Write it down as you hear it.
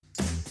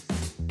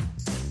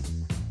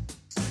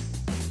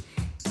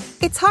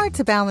It's hard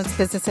to balance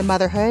business and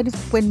motherhood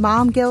when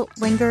mom guilt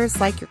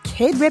lingers like your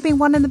kid ripping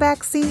one in the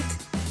back seat.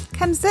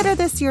 Consider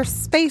this your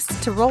space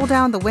to roll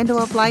down the window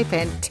of life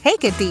and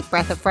take a deep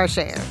breath of fresh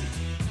air.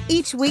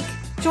 Each week,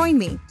 join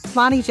me,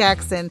 Lonnie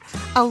Jackson,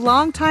 a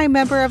longtime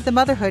member of the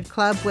Motherhood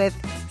Club with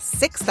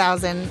 6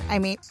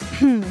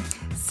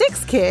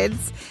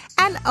 kids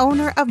and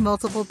owner of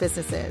multiple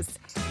businesses.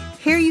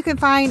 Here you can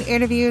find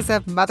interviews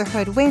of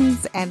motherhood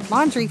wins and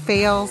laundry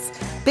fails,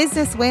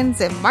 business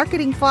wins and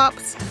marketing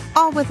flops,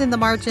 all within the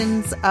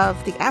margins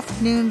of the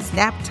afternoons,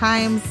 nap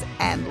times,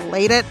 and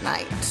late at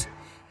night.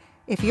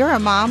 If you're a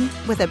mom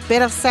with a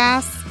bit of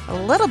sass, a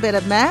little bit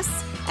of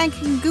mess, and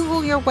can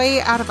Google your way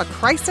out of a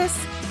crisis,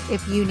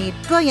 if you need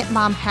brilliant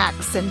mom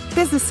hacks and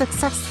business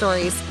success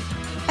stories,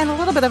 and a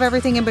little bit of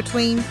everything in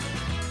between,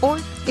 or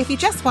if you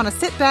just want to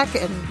sit back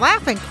and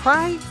laugh and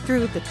cry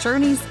through the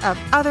journeys of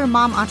other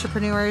mom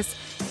entrepreneurs,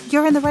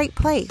 you're in the right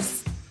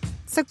place.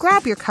 So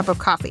grab your cup of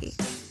coffee.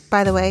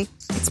 By the way,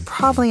 it's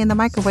probably in the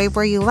microwave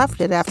where you left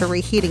it after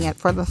reheating it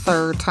for the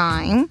third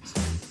time.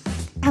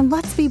 And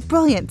let's be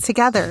brilliant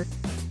together.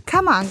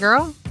 Come on,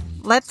 girl.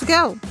 Let's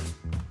go.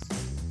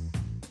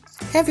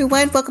 Hey,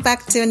 everyone. Welcome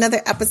back to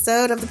another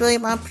episode of the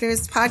Brilliant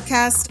Mompreneurs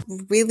podcast.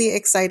 Really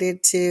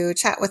excited to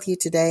chat with you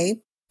today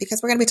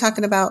because we're going to be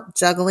talking about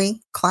juggling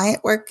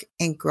client work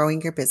and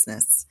growing your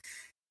business.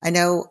 I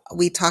know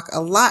we talk a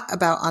lot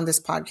about on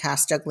this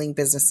podcast, juggling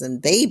business and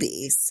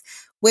babies,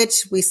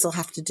 which we still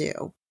have to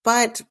do.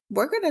 But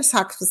we're going to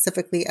talk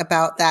specifically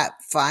about that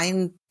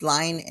fine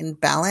line and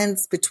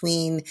balance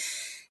between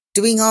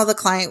doing all the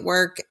client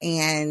work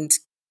and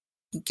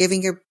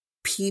giving your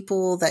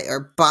people that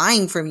are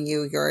buying from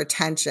you your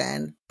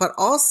attention, but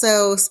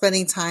also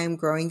spending time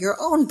growing your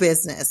own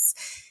business,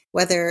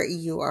 whether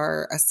you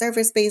are a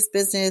service-based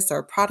business or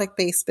a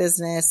product-based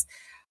business.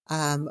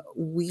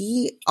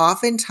 We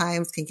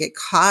oftentimes can get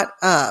caught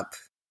up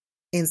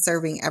in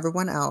serving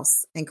everyone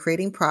else and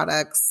creating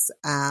products,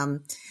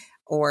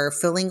 or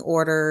filling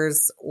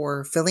orders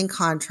or filling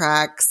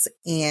contracts.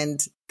 And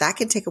that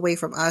can take away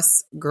from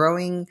us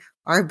growing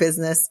our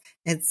business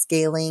and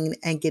scaling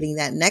and getting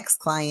that next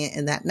client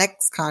and that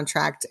next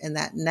contract and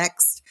that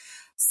next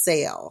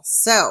sale.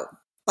 So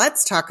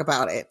let's talk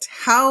about it.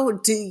 How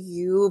do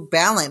you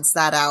balance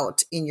that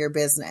out in your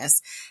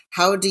business?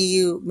 How do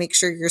you make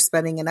sure you're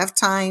spending enough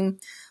time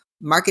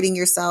marketing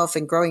yourself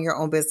and growing your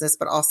own business,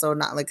 but also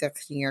not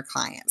neglecting your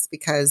clients?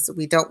 Because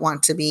we don't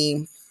want to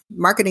be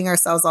marketing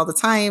ourselves all the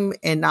time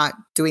and not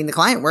doing the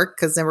client work,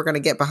 because then we're going to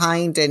get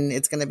behind and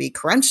it's going to be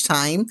crunch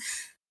time.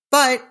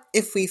 But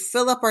if we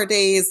fill up our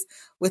days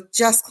with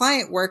just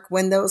client work,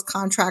 when those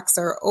contracts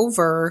are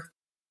over,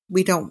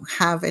 we don't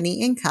have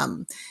any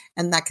income,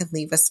 and that can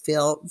leave us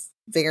feeling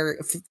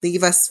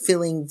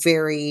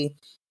very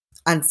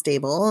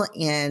unstable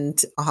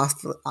and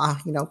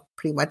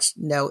pretty much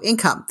no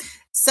income.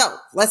 So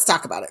let's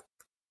talk about it.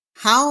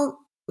 How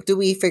do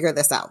we figure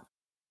this out?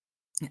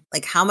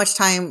 Like, how much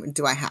time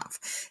do I have?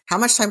 How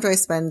much time do I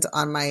spend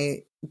on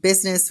my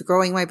business,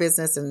 growing my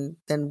business, and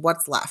then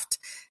what's left,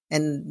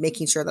 and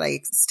making sure that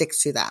I stick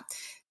to that.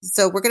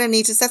 So we're going to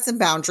need to set some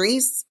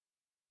boundaries.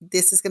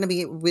 This is going to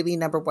be really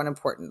number one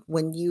important.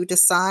 When you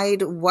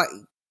decide what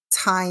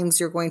times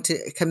you're going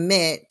to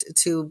commit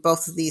to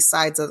both of these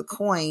sides of the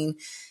coin,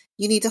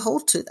 you need to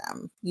hold to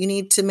them. You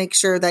need to make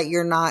sure that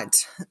you're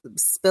not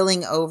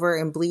spilling over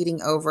and bleeding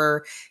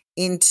over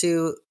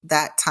into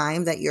that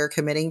time that you're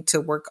committing to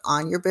work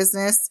on your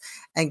business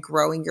and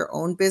growing your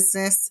own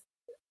business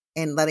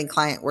and letting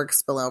client work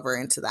spill over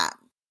into that.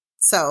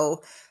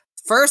 So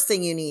first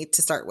thing you need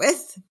to start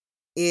with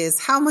is,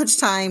 how much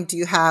time do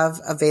you have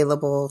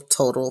available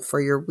total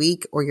for your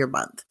week or your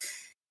month?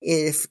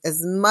 If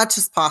as much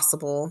as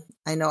possible,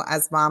 I know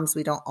as moms,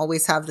 we don't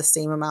always have the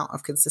same amount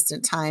of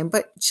consistent time,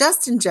 but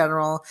just in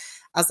general,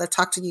 as I've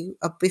talked to you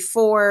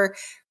before,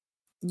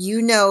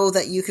 you know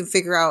that you can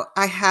figure out,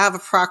 I have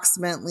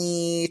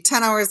approximately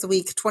 10 hours a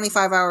week,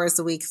 25 hours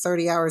a week,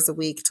 30 hours a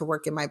week to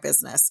work in my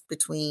business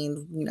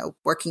between,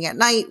 working at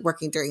night,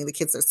 working during the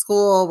kids at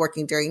school,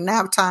 working during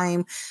nap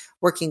time,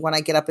 working when I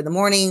get up in the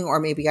morning,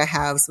 or maybe I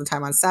have some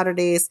time on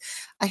Saturdays.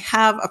 I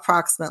have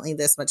approximately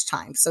this much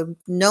time. So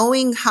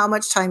knowing how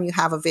much time you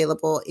have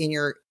available in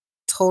your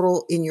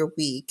total in your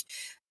week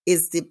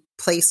is the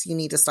place you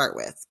need to start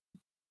with.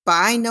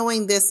 By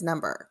knowing this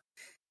number,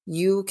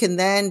 you can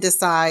then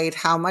decide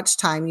how much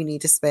time you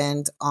need to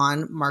spend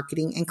on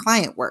marketing and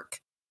client work.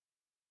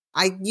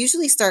 I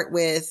usually start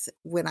with,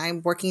 when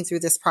I'm working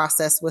through this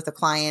process with a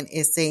client,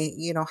 is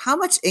saying, how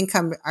much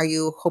income are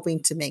you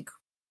hoping to make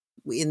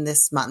in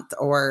this month,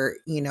 or,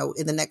 in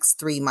the next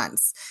 3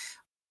 months?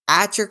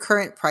 At your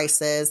current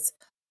prices,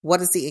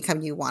 what is the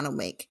income you want to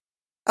make?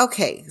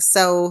 Okay,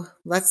 so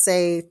let's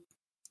say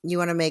you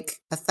want to make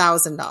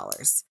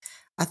 $1,000.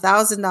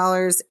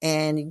 $1,000,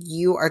 and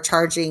you are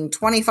charging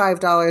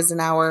 $25 an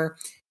hour,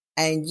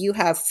 and you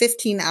have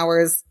 15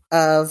 hours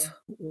of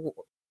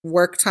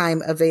work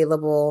time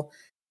available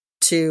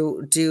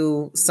to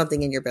do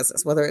something in your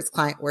business, whether it's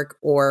client work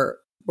or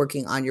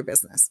working on your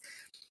business.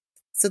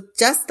 So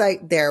just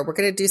like there, we're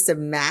going to do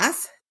some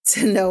math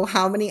to know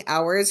how many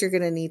hours you're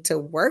going to need to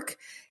work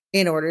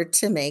in order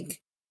to make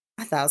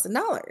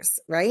 $1,000,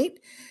 right?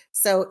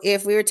 So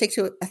if we were to take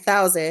to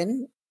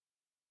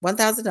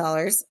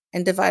 $1,000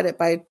 and divide it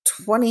by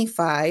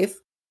 25,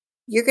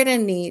 you're going to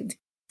need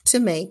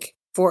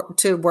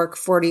to work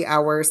 40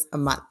 hours a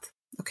month.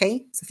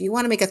 Okay. So if you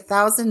want to make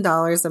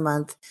 $1,000 a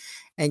month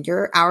and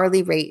your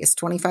hourly rate is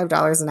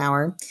 $25 an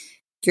hour,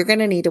 you're going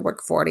to need to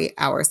work 40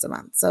 hours a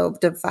month. So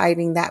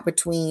dividing that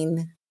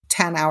between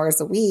 10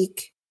 hours a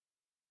week,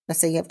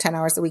 let's say you have 10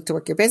 hours a week to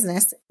work your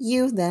business,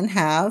 you then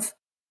have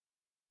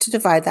to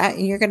divide that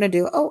and you're going to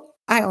do,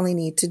 I'm going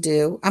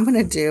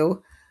to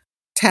do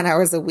 10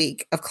 hours a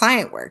week of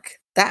client work.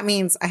 That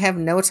means I have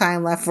no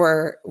time left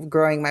for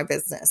growing my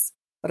business.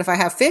 But if I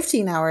have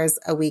 15 hours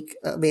a week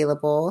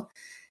available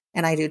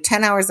and I do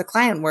 10 hours of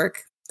client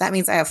work, that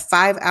means I have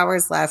 5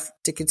 hours left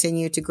to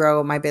continue to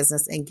grow my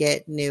business and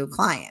get new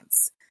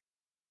clients.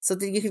 So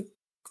that you can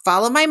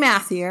follow my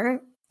math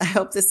here. I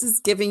hope this is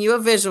giving you a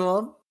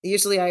visual.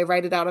 Usually I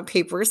write it out on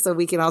paper so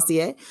we can all see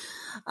it.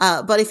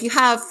 But if you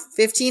have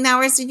 15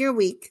 hours in your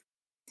week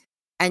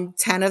and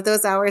 10 of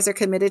those hours are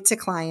committed to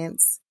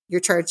clients,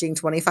 you're charging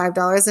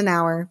 $25 an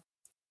hour.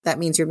 That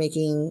means you're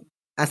making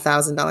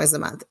 $1,000 a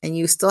month. And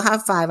you still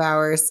have 5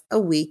 hours a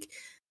week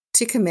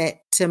to commit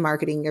to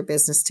marketing your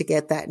business to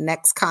get that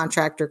next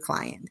contract or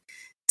client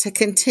to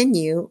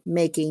continue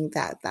making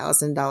that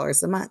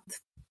 $1,000 a month.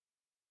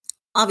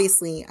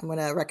 Obviously, I'm going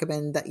to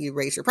recommend that you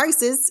raise your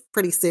prices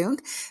pretty soon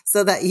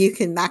so that you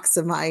can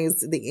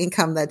maximize the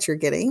income that you're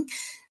getting.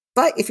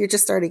 But if you're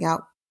just starting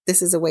out,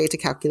 this is a way to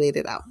calculate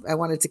it out. I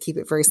wanted to keep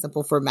it very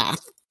simple for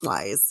math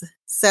wise.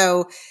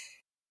 So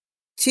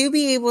to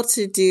be able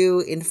to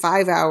do in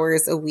 5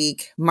 hours a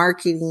week,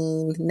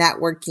 marketing,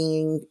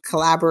 networking,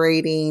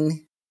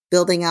 collaborating,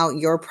 building out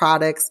your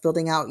products,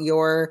 building out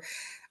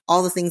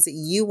all the things that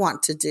you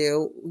want to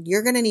do,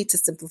 you're going to need to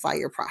simplify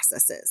your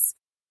processes.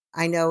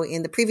 I know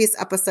in the previous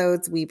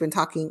episodes, we've been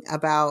talking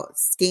about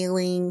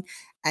scaling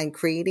and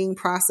creating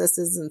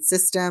processes and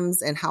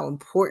systems and how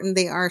important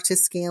they are to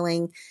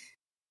scaling.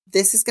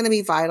 This is going to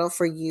be vital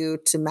for you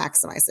to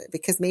maximize it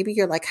because maybe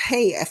you're like,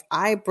 hey, if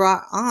I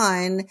brought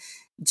on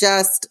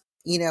just,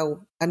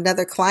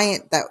 another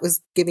client that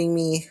was giving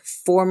me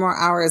 4 more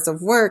hours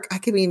of work, I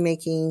could be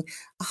making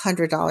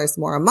 $100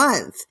 more a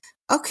month.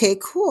 Okay,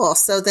 cool.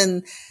 So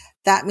then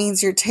that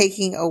means you're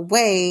taking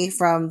away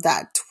from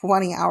that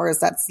 20 hours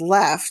that's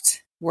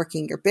left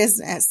working your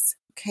business.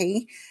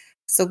 Okay.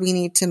 So we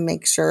need to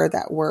make sure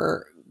that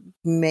we're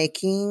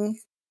making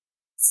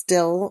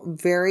still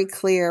very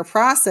clear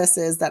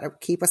processes that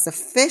keep us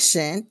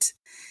efficient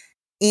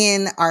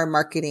in our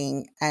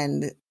marketing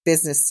and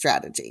business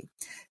strategy.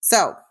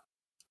 So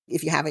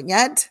if you haven't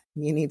yet,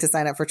 you need to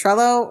sign up for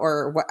Trello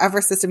or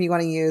whatever system you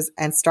want to use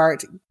and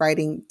start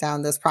writing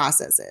down those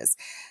processes.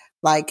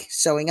 Like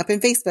showing up in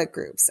Facebook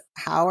groups.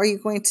 How are you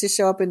going to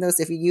show up in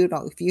those? If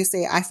you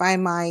say, I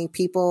find my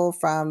people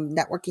from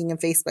networking in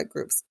Facebook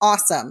groups,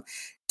 awesome.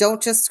 Don't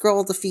just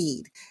scroll the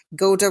feed.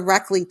 Go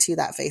directly to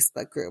that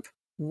Facebook group.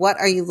 What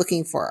are you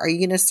looking for? Are you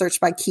going to search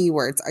by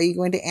keywords? Are you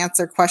going to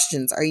answer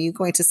questions? Are you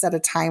going to set a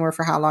timer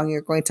for how long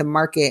you're going to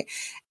market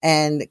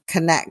and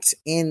connect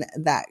in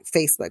that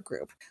Facebook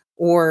group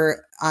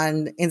or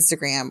on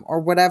Instagram or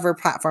whatever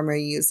platform you're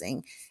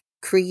using?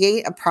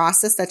 Create a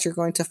process that you're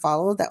going to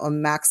follow that will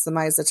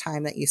maximize the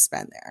time that you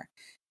spend there.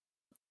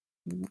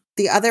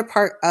 The other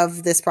part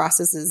of this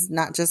process is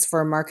not just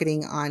for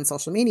marketing on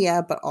social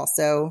media, but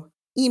also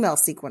email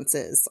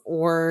sequences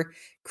or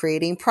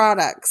creating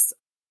products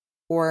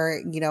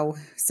or,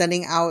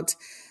 sending out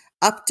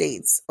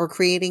updates or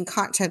creating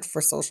content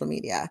for social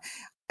media.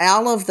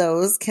 All of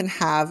those can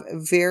have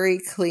very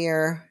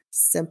clear,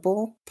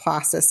 simple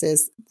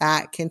processes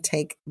that can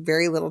take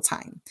very little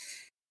time.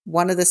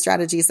 One of the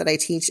strategies that I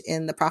teach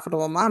in the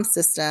Profitable Mom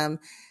System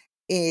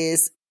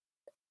is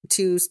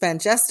to spend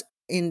just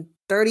in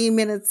 30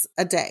 minutes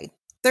a day.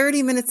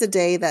 30 minutes a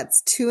day,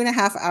 that's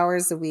 2.5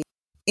 hours a week.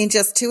 In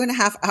just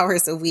 2.5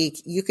 hours a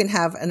week, you can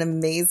have an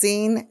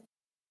amazing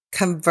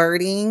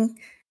converting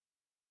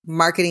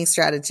marketing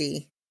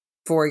strategy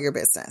for your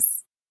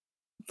business.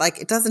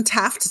 Like it doesn't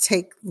have to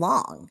take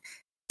long.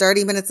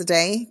 30 minutes a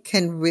day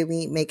can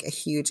really make a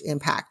huge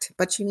impact,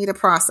 but you need a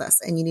process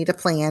and you need a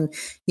plan.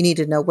 You need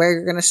to know where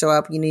you're going to show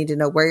up. You need to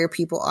know where your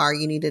people are.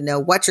 You need to know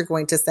what you're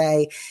going to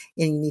say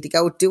and you need to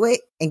go do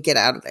it and get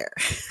out of there.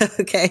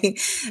 Okay.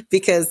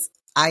 Because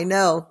I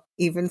know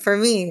even for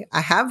me,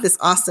 I have this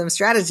awesome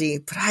strategy,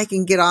 but I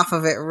can get off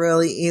of it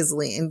really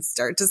easily and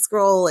start to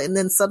scroll. And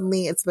then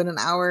suddenly it's been an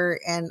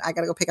hour and I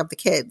got to go pick up the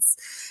kids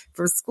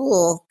from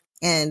school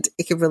and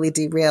it can really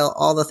derail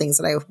all the things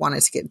that I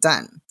wanted to get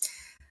done.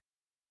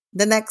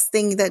 The next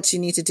thing that you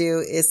need to do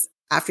is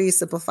after you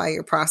simplify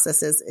your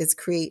processes is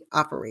create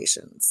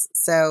operations.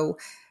 So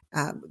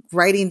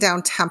writing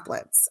down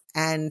templates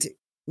and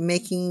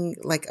making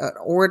like an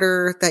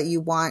order that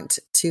you want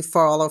to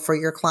follow for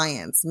your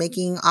clients,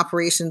 making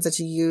operations that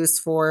you use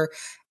for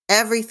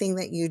everything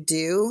that you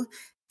do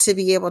to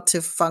be able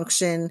to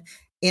function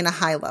in a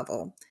high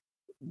level.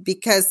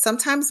 because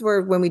sometimes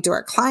when we do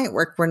our client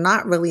work, we're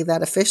not really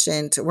that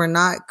efficient. We're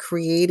not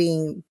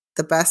creating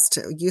the best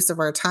use of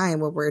our time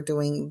when we're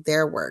doing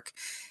their work.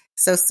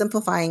 So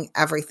simplifying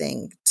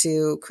everything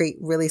to create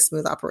really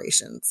smooth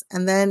operations,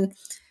 and then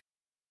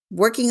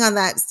working on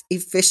that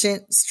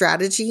efficient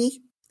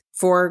strategy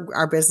for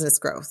our business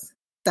growth.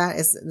 That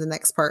is the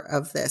next part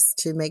of this,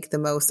 to make the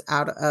most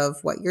out of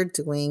what you're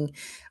doing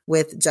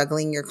with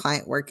juggling your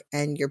client work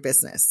and your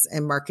business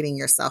and marketing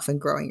yourself and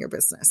growing your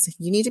business.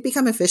 You need to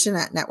become efficient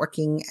at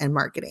networking and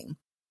marketing.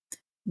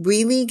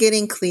 Really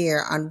getting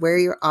clear on where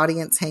your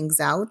audience hangs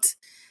out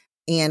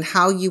and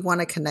how you want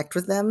to connect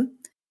with them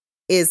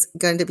is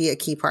going to be a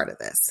key part of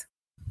this.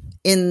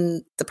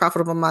 In the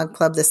Profitable Mom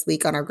Club this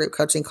week on our group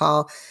coaching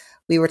call,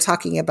 we were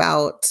talking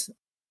about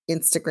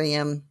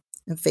Instagram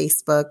and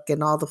Facebook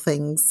and all the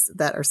things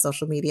that are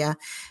social media.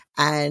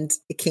 And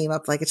it came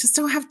up like, I just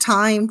don't have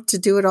time to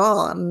do it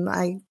all. And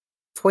I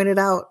pointed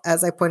out,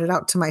 as I pointed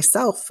out to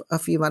myself a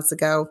few months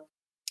ago,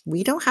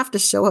 we don't have to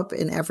show up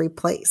in every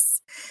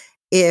place.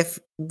 If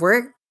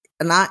we're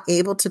not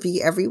able to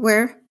be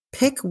everywhere,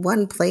 pick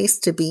one place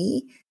to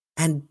be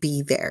and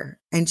be there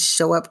and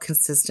show up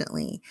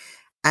consistently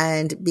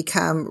and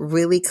become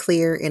really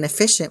clear and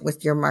efficient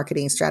with your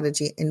marketing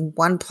strategy in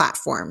one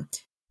platform.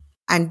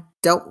 And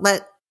don't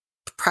let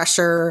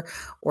pressure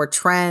or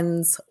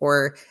trends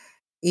or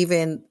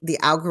even the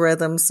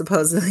algorithms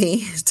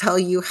supposedly tell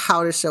you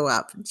how to show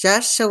up.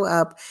 Just show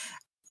up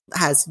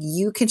as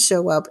you can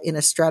show up in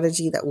a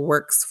strategy that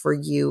works for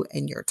you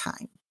and your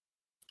time.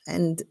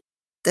 And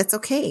that's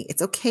okay.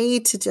 It's okay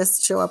to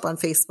just show up on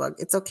Facebook.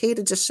 It's okay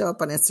to just show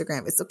up on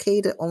Instagram. It's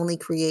okay to only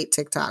create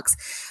TikToks.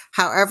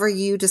 However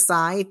you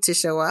decide to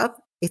show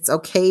up, it's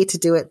okay to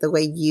do it the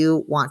way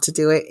you want to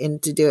do it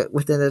and to do it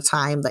within the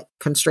time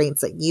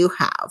constraints that you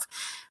have.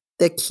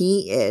 The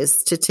key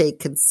is to take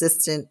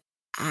consistent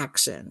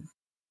action.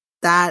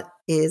 That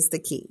is the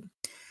key.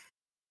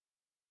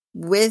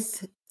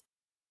 With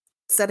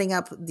setting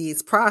up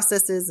these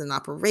processes and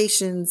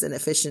operations and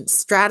efficient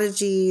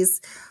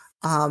strategies,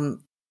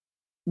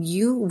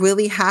 you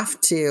really have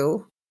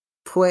to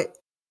put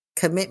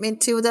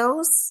commitment to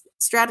those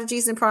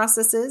strategies and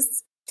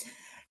processes.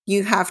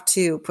 You have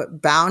to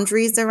put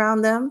boundaries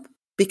around them,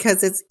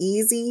 because it's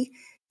easy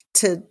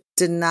to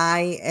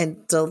deny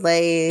and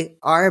delay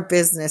our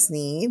business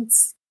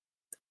needs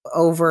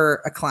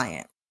over a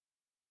client.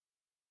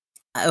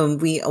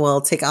 We will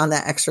take on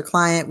that extra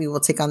client. We will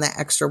take on that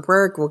extra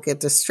work. We'll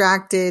get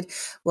distracted.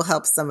 We'll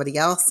help somebody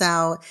else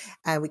out.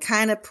 And we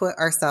kind of put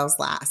ourselves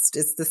last.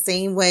 It's the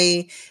same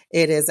way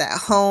it is at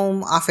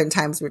home.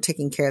 Oftentimes we're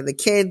taking care of the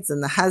kids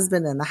and the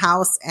husband and the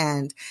house,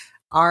 and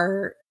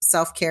our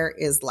self-care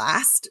is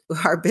last.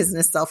 Our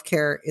business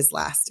self-care is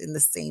last in the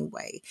same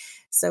way.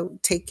 So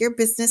take your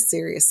business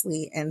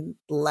seriously and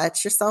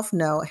let yourself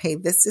know, hey,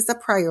 this is a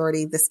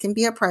priority. This can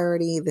be a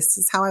priority. This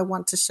is how I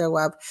want to show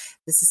up.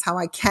 This is how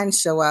I can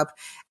show up,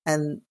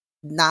 and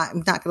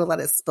I'm not going to let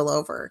it spill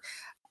over.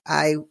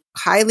 I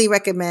highly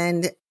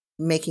recommend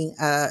making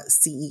a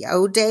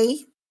CEO day,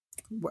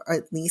 or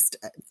at least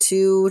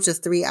 2 to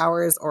 3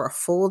 hours or a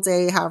full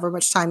day, however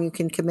much time you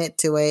can commit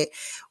to it,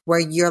 where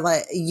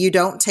you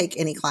don't take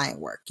any client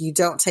work. You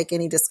don't take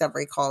any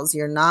discovery calls.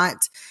 You're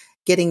not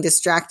getting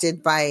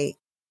distracted by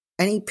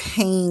any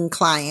paying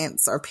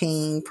clients or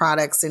paying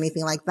products,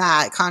 anything like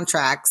that,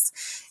 contracts.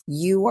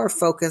 You are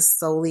focused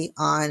solely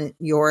on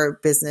your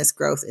business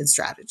growth and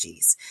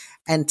strategies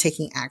and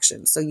taking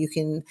action. So you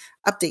can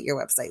update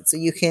your website, so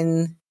you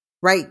can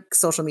write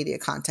social media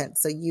content,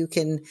 so you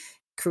can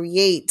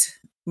create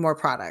more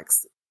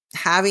products.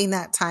 Having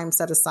that time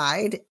set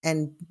aside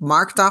and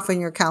marked off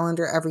in your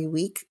calendar every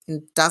week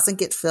and doesn't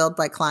get filled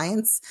by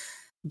clients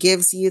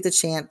gives you the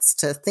chance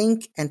to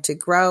think and to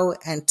grow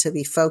and to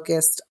be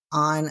focused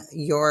on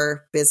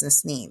your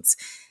business needs.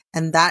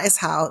 And that is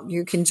how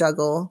you can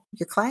juggle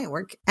your client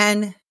work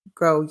and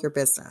grow your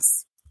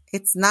business.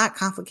 It's not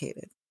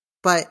complicated,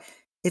 but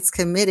it's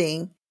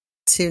committing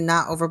to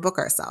not overbook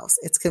ourselves.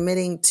 It's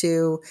committing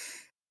to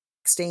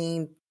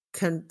staying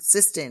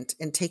consistent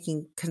and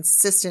taking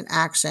consistent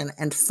action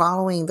and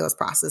following those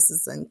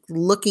processes and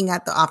looking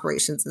at the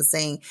operations and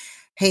saying,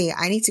 hey,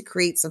 I need to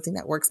create something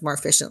that works more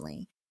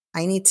efficiently.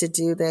 I need to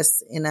do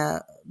this in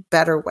a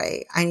better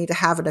way. I need to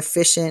have an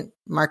efficient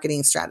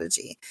marketing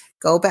strategy.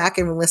 Go back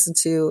and listen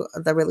to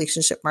the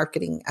relationship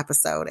marketing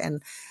episode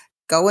and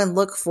go and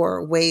look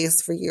for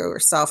ways for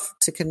yourself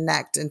to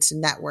connect and to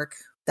network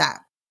that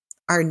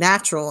are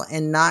natural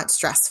and not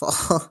stressful,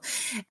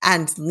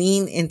 and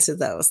lean into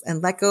those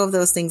and let go of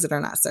those things that are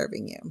not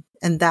serving you.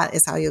 And that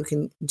is how you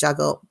can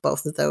juggle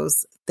both of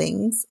those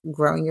things,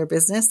 growing your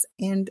business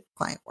and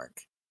client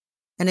work.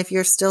 And if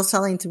you're still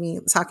talking to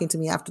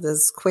me after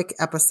this quick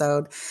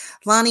episode,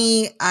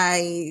 Lonnie,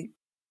 I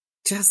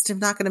just am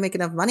not going to make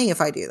enough money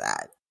if I do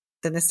that,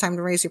 then it's time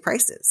to raise your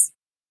prices.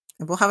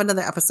 And we'll have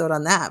another episode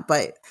on that,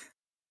 but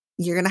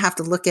you're going to have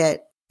to look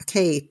at,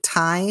 okay,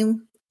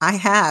 time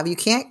you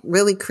can't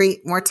really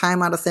create more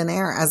time out of thin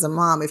air as a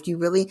mom. If you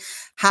really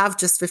have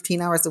just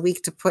 15 hours a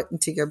week to put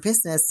into your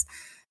business,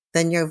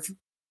 then you've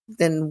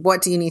then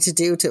what do you need to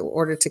do to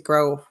order to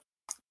grow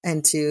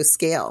and to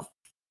scale?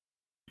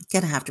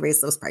 You're going to have to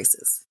raise those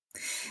prices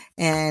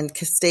and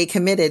stay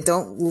committed.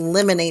 Don't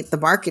eliminate the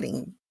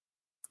marketing.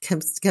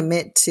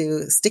 Commit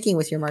to sticking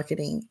with your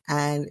marketing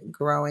and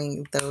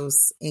growing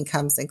those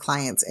incomes and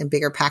clients and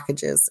bigger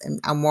packages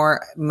and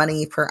more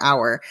money per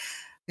hour.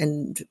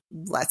 And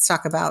let's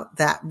talk about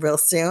that real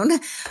soon.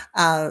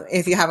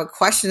 If you have a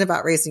question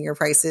about raising your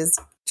prices,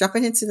 jump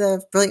into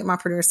the Brilliant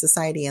Mompreneur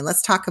Society and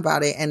let's talk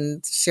about it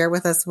and share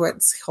with us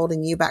what's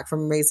holding you back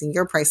from raising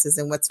your prices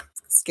and what's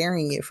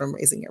scaring you from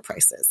raising your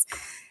prices.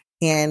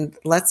 And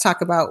let's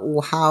talk about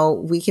how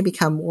we can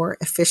become more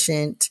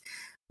efficient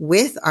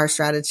with our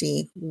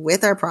strategy,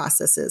 with our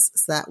processes,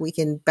 so that we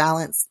can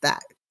balance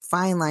that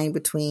fine line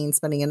between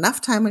spending enough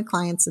time with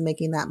clients and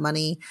making that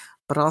money,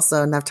 but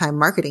also enough time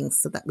marketing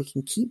so that we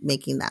can keep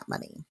making that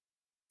money.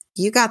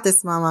 You got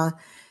this, mama.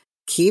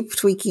 Keep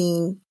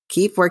tweaking,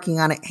 keep working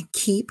on it, and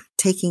keep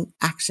taking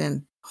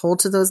action.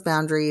 Hold to those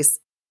boundaries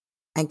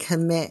and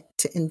commit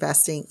to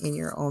investing in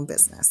your own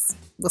business.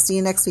 We'll see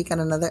you next week on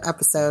another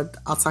episode.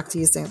 I'll talk to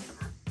you soon.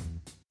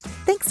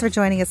 Thanks for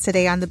joining us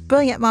today on the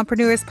Brilliant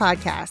Mompreneurs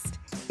podcast.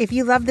 If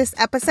you love this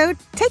episode,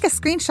 take a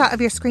screenshot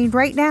of your screen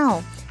right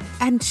now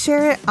and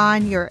share it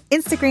on your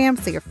Instagram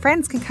so your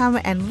friends can come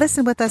and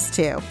listen with us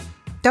too.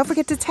 Don't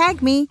forget to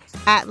tag me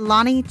at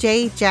Lonnie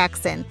J.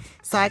 Jackson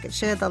so I can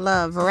share the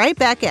love right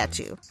back at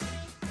you.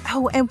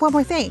 Oh, and one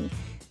more thing.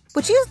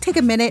 Would you take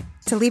a minute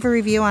to leave a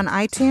review on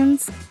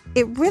iTunes?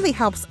 It really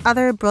helps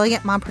other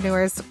brilliant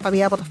mompreneurs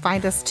be able to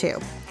find us too,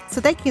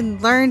 so they can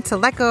learn to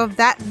let go of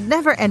that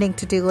never-ending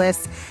to-do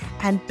list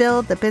and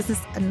build the business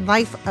and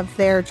life of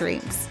their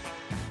dreams.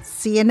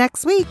 See you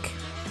next week.